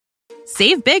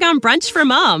Save big on brunch for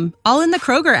mom, all in the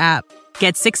Kroger app.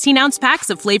 Get 16-ounce packs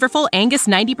of flavorful Angus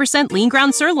 90% lean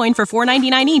ground sirloin for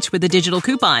 $4.99 each with a digital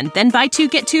coupon. Then buy 2,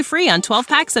 get 2 free on 12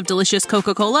 packs of delicious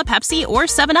Coca-Cola, Pepsi, or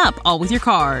 7-Up, all with your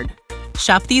card.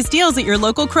 Shop these deals at your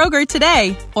local Kroger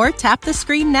today, or tap the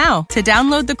screen now to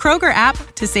download the Kroger app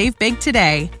to save big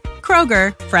today.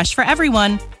 Kroger, fresh for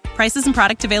everyone. Prices and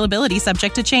product availability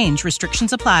subject to change.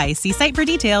 Restrictions apply. See site for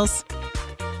details.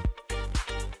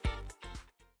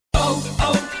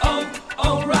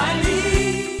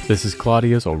 O'Reilly. This is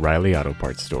Claudia's O'Reilly Auto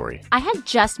Parts story. I had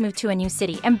just moved to a new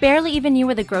city and barely even knew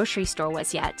where the grocery store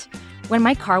was yet. When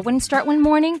my car wouldn't start one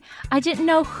morning, I didn't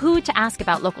know who to ask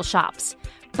about local shops.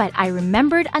 But I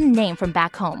remembered a name from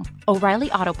back home,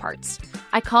 O'Reilly Auto Parts.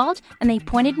 I called and they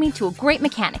pointed me to a great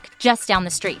mechanic just down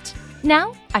the street.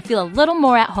 Now I feel a little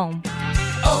more at home.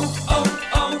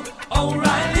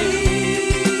 O'Reilly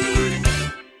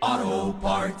Auto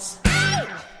Parts.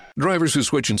 Drivers who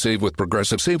switch and save with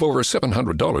Progressive save over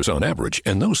 $700 on average,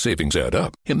 and those savings add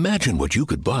up. Imagine what you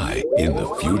could buy in the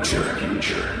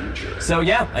future. So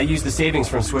yeah, I used the savings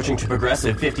from switching to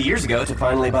Progressive 50 years ago to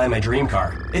finally buy my dream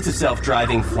car. It's a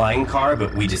self-driving flying car,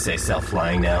 but we just say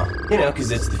self-flying now. You know, because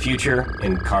it's the future,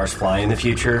 and cars fly in the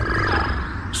future.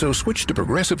 So switch to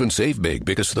Progressive and save big,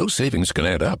 because those savings can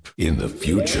add up in the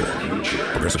future.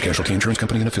 Progressive Casualty Insurance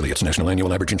Company and Affiliates. National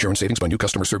annual average insurance savings by new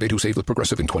customers surveyed who saved with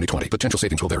Progressive in 2020. Potential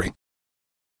savings will vary.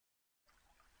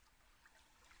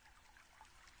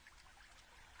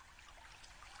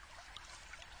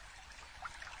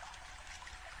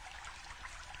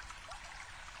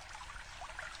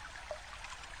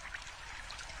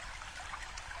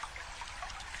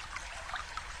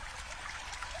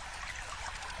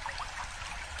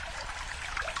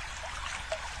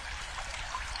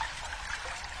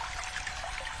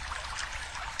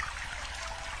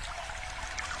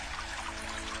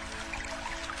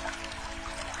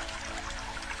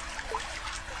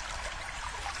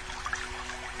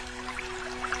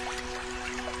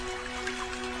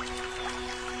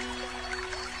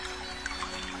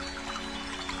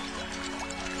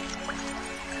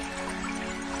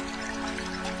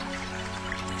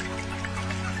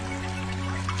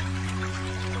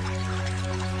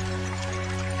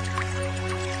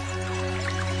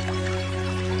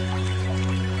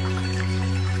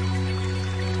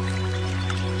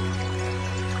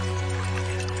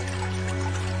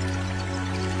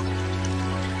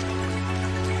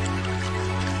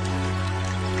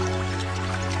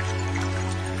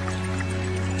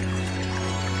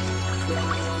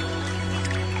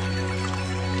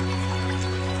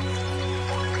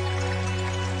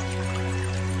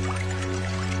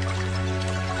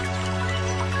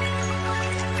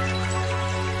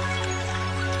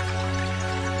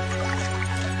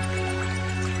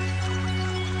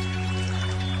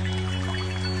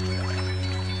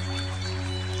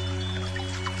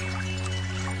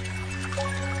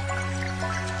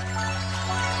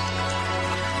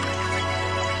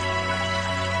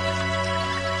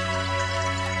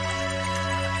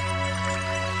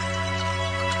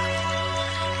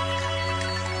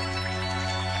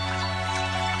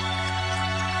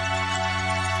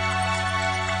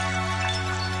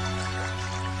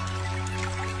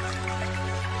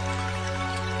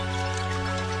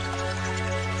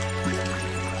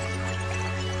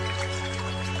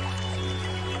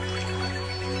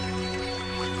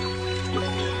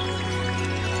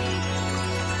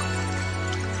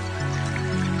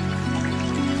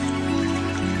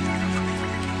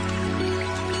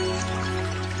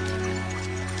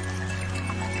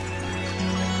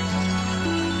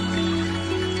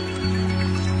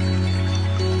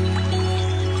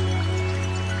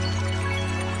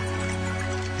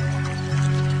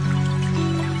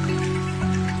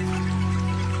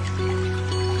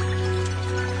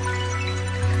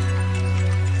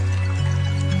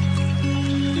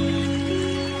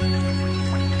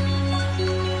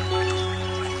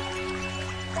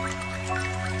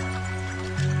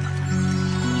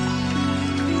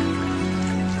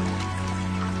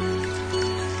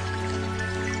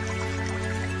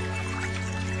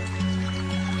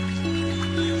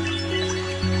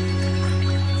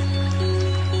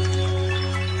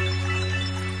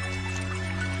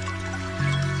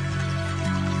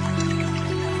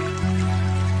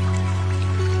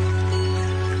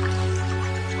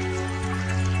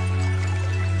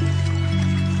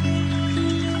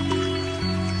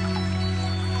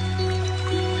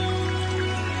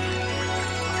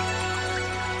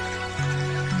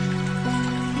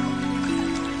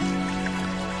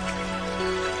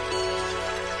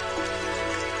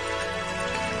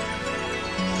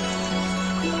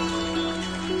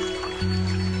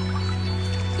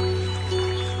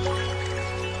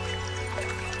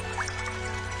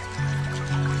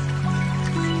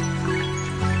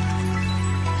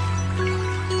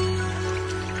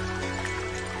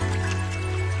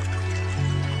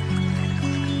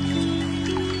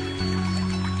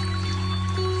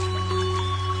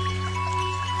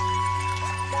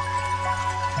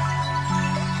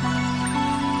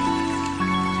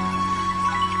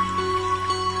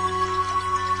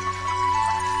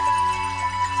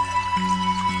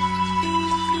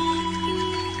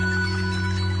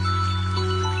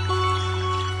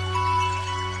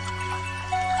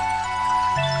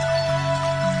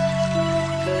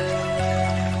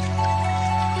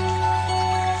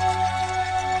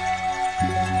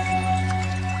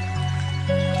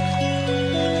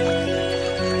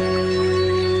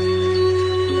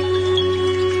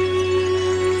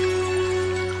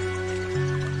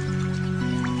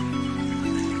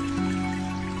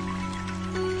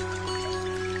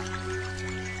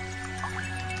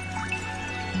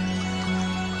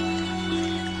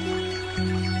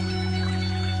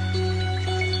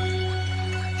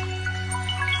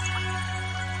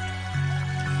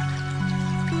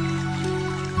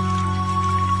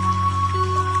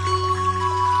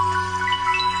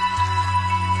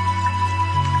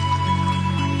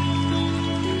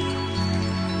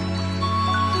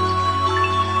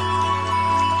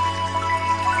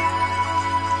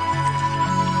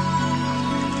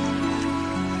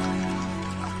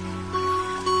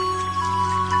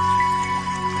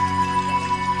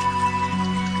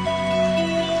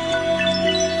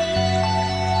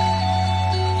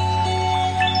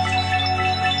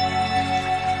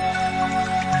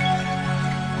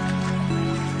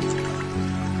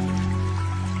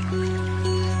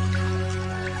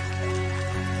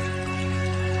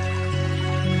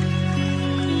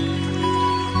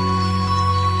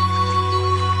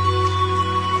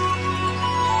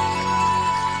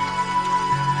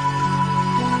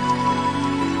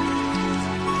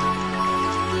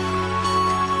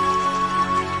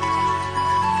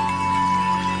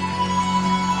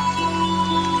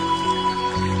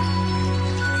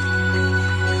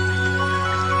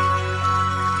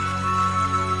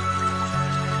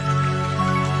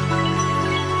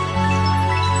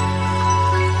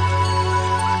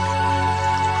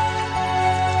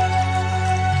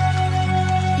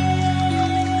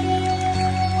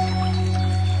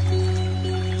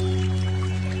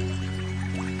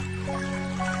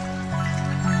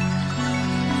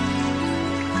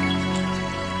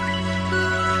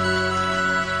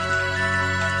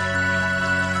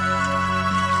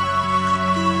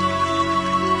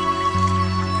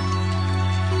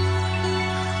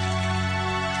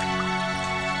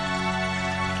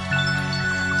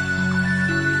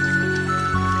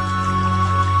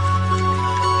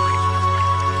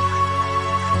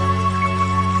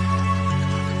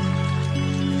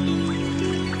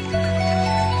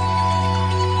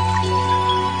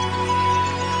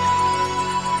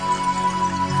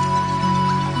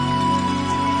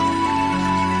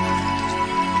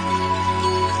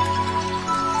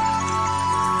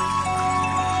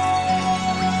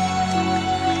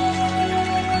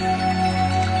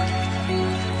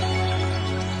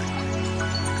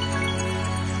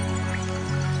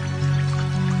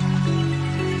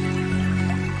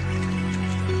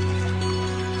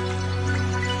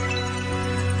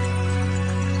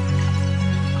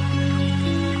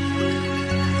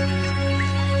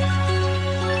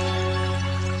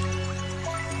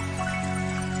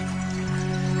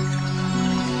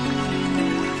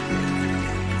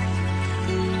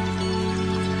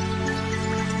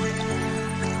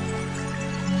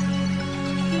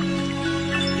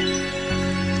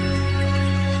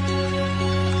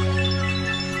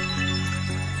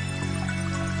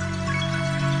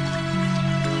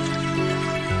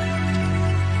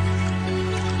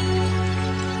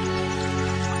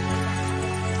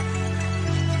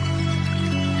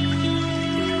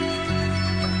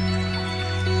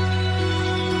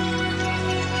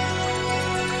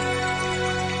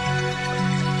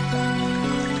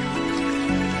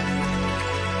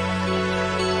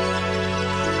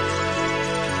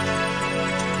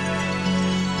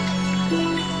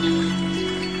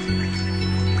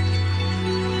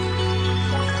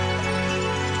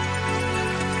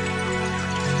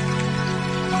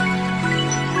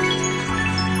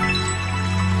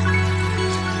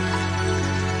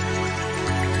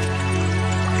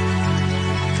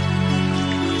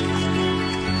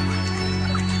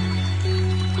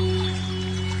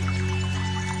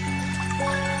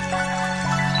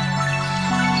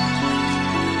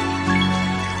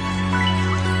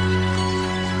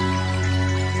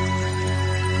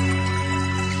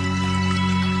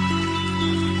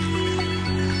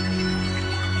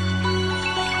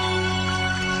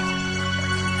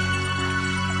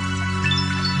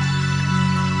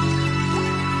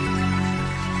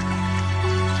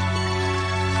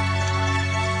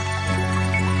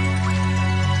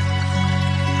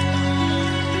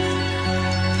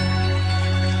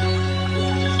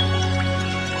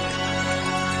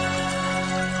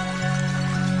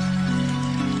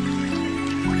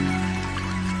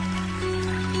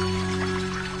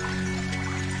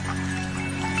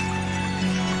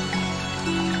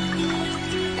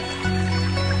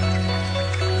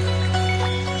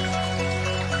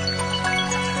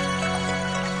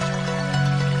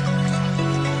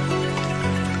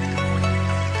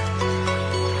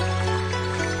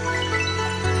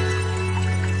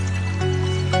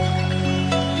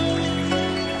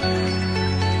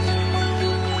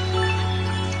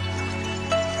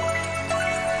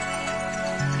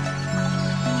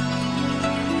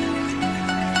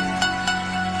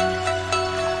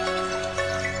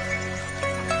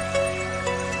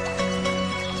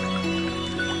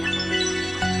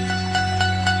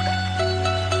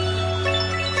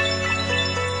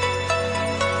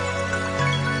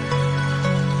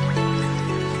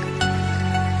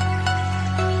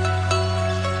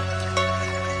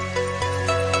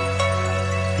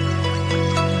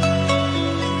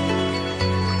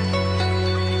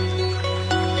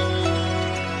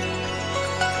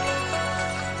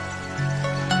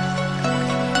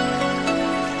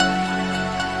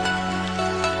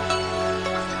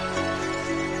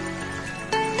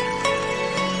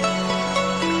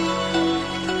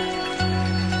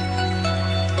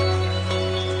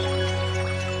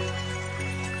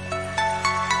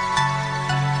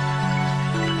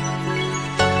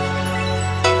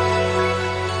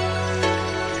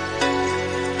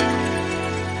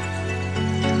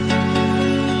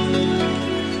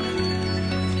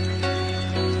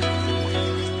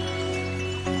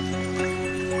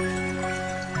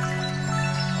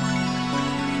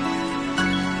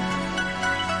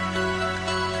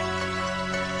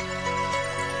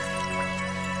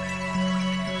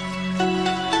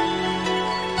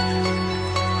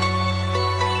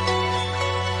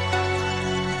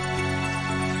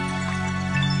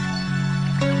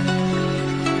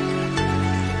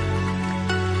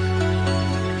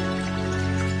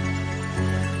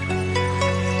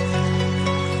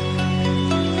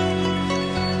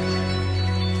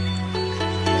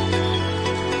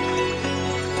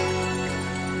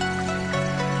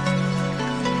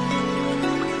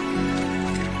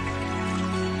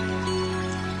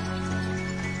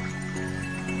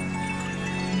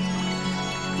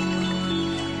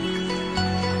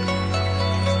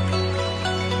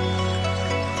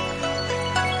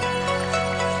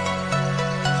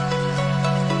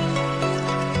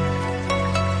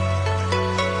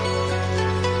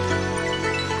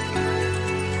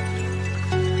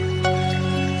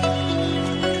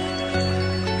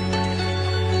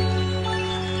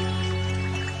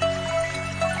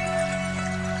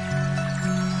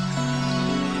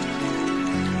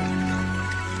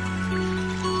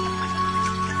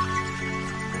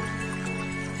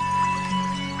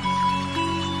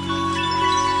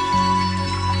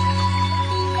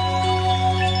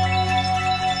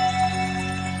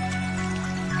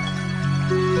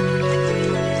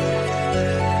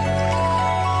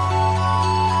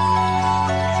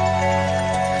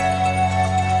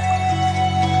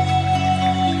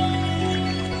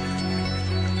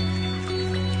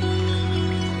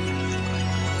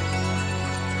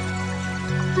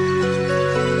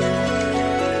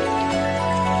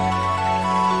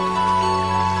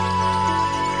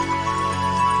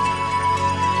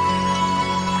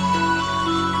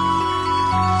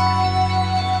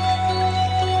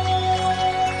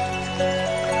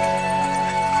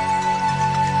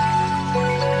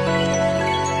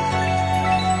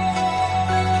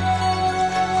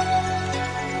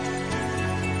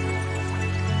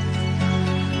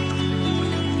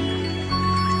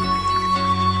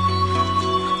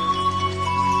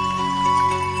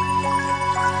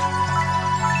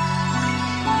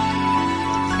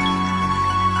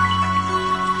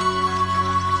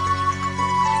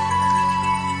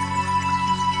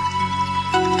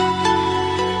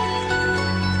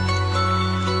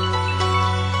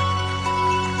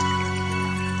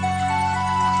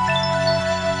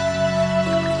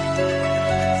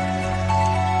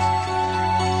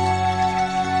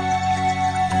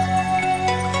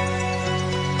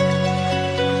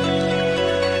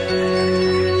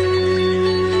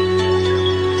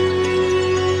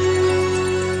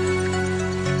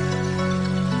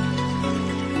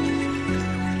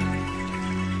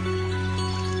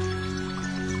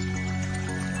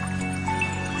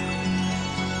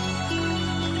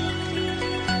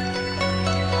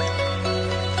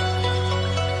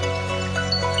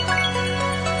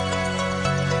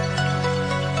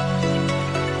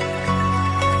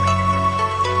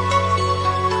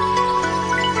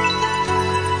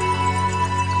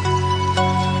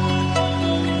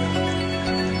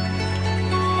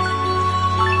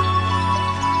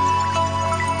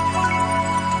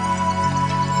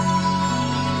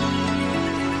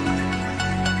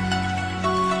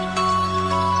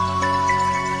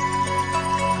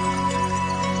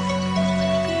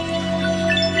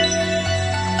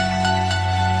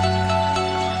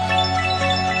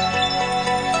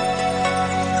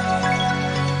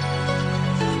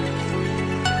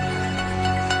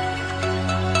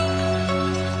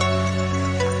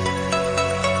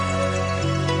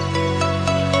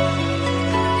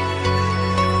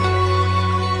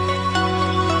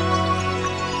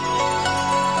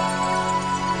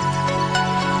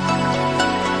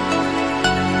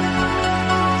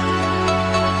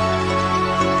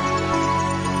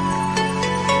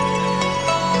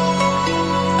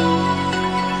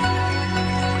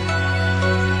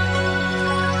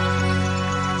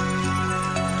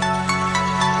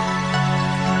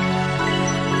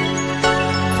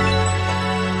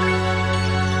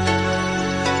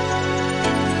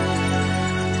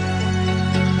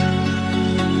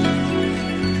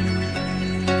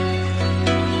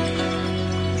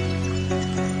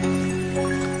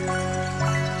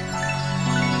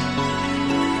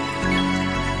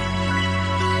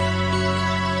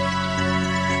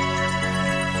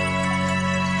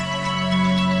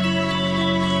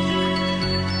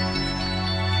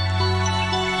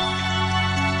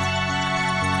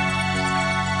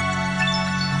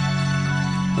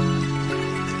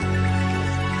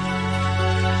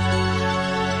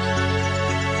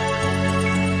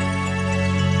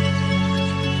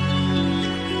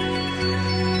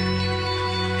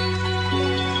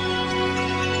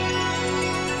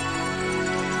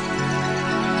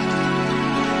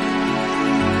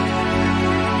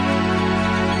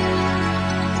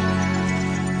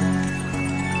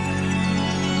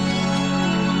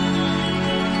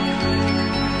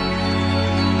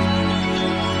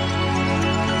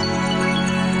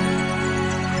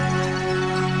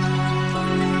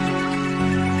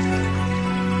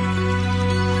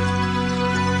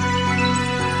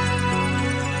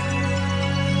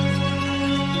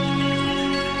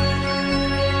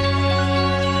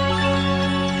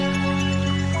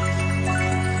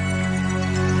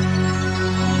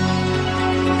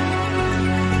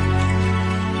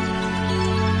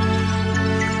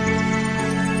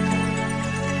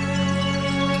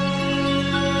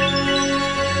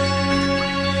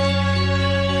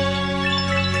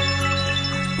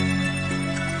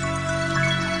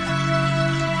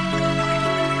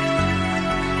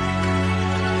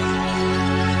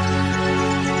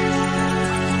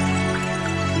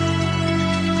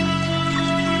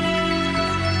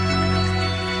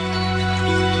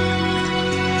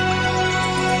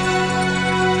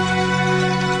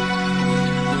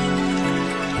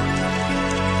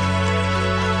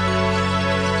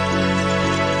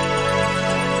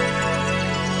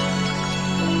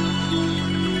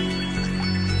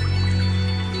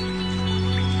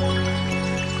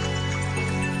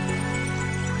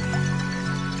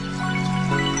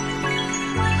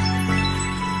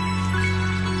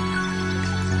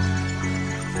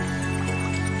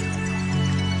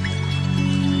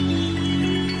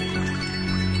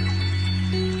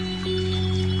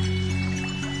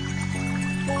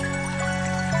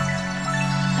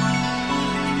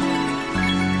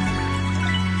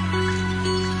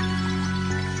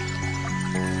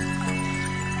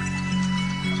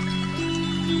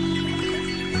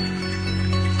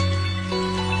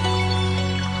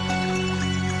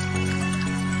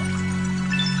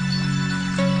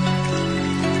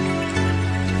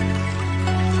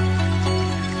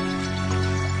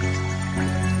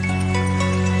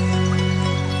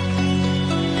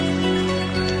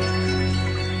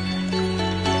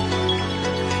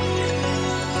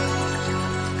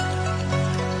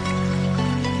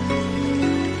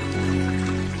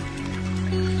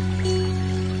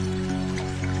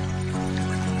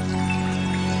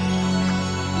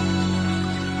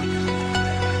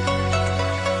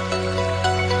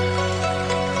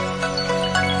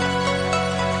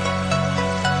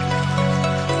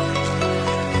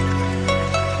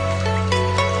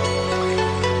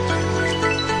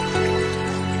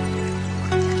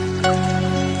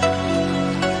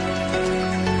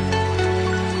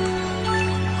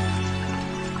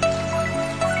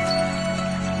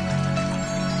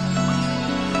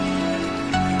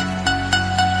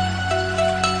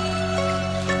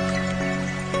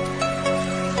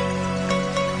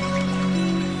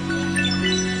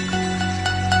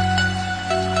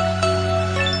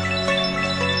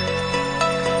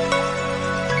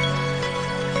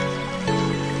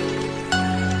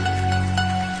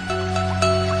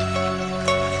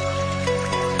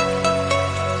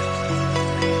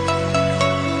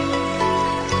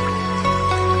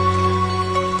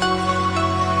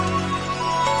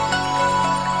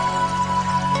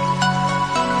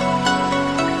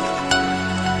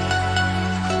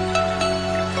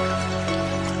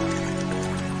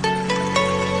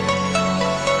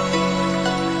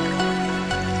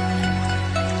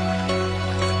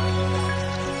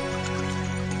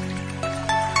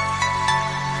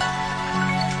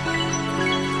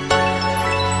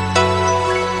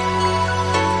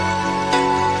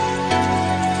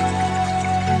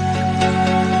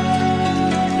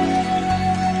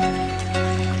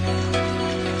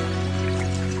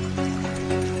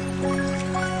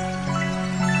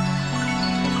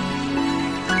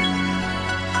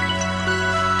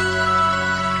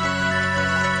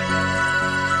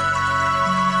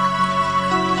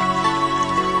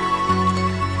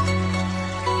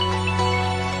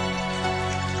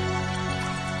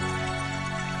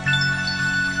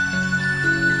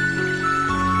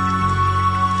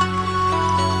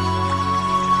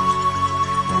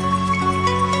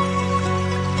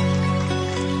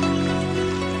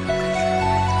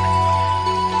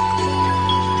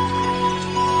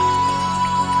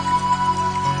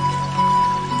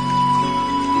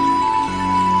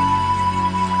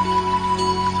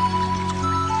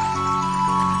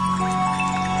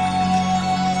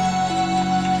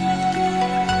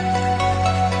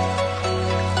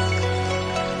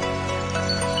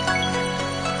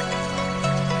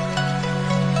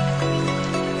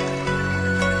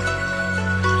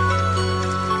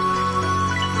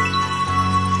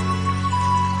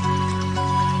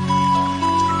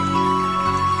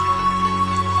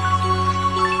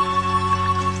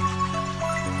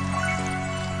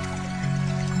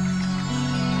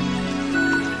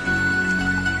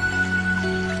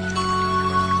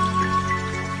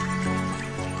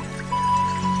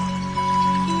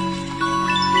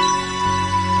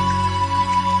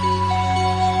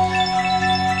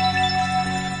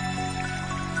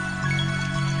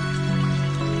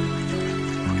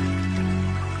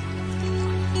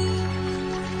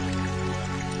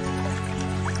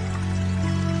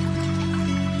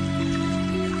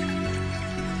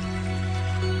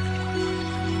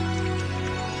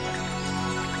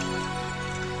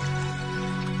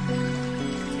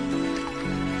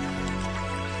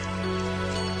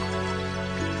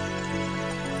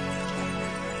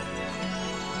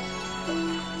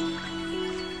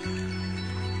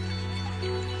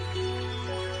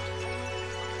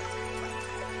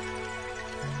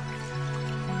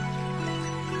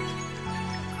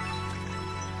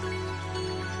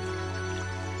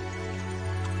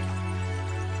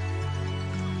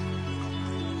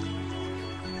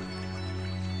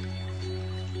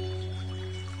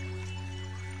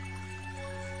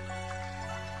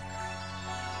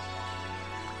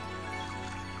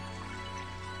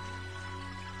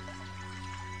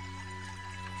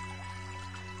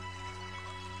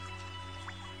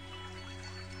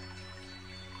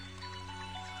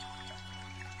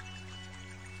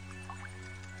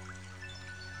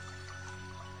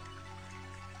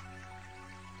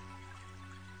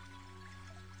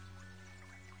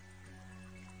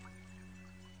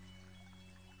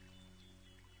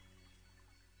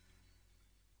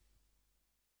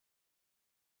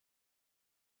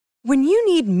 When you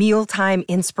need mealtime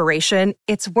inspiration,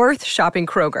 it's worth shopping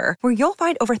Kroger, where you'll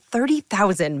find over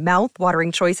 30,000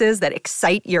 mouth-watering choices that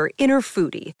excite your inner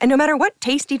foodie. And no matter what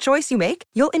tasty choice you make,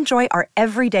 you'll enjoy our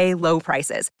everyday low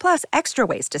prices, plus extra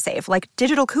ways to save, like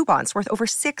digital coupons worth over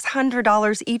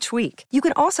 $600 each week. You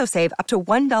can also save up to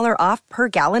 $1 off per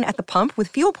gallon at the pump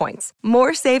with fuel points.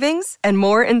 More savings and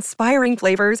more inspiring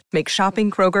flavors make shopping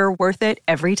Kroger worth it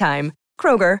every time.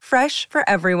 Kroger, fresh for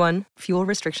everyone. Fuel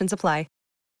restrictions apply.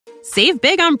 Save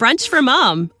big on brunch for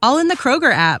mom, all in the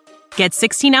Kroger app. Get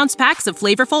 16-ounce packs of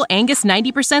flavorful Angus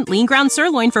 90% lean ground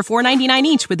sirloin for $4.99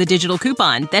 each with a digital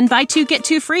coupon. Then buy 2, get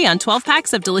 2 free on 12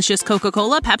 packs of delicious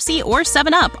Coca-Cola, Pepsi, or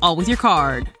 7-Up, all with your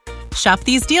card. Shop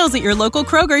these deals at your local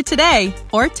Kroger today,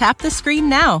 or tap the screen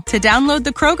now to download the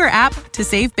Kroger app to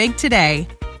save big today.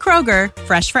 Kroger,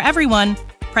 fresh for everyone.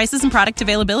 Prices and product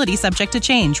availability subject to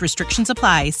change. Restrictions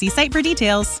apply. See site for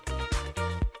details.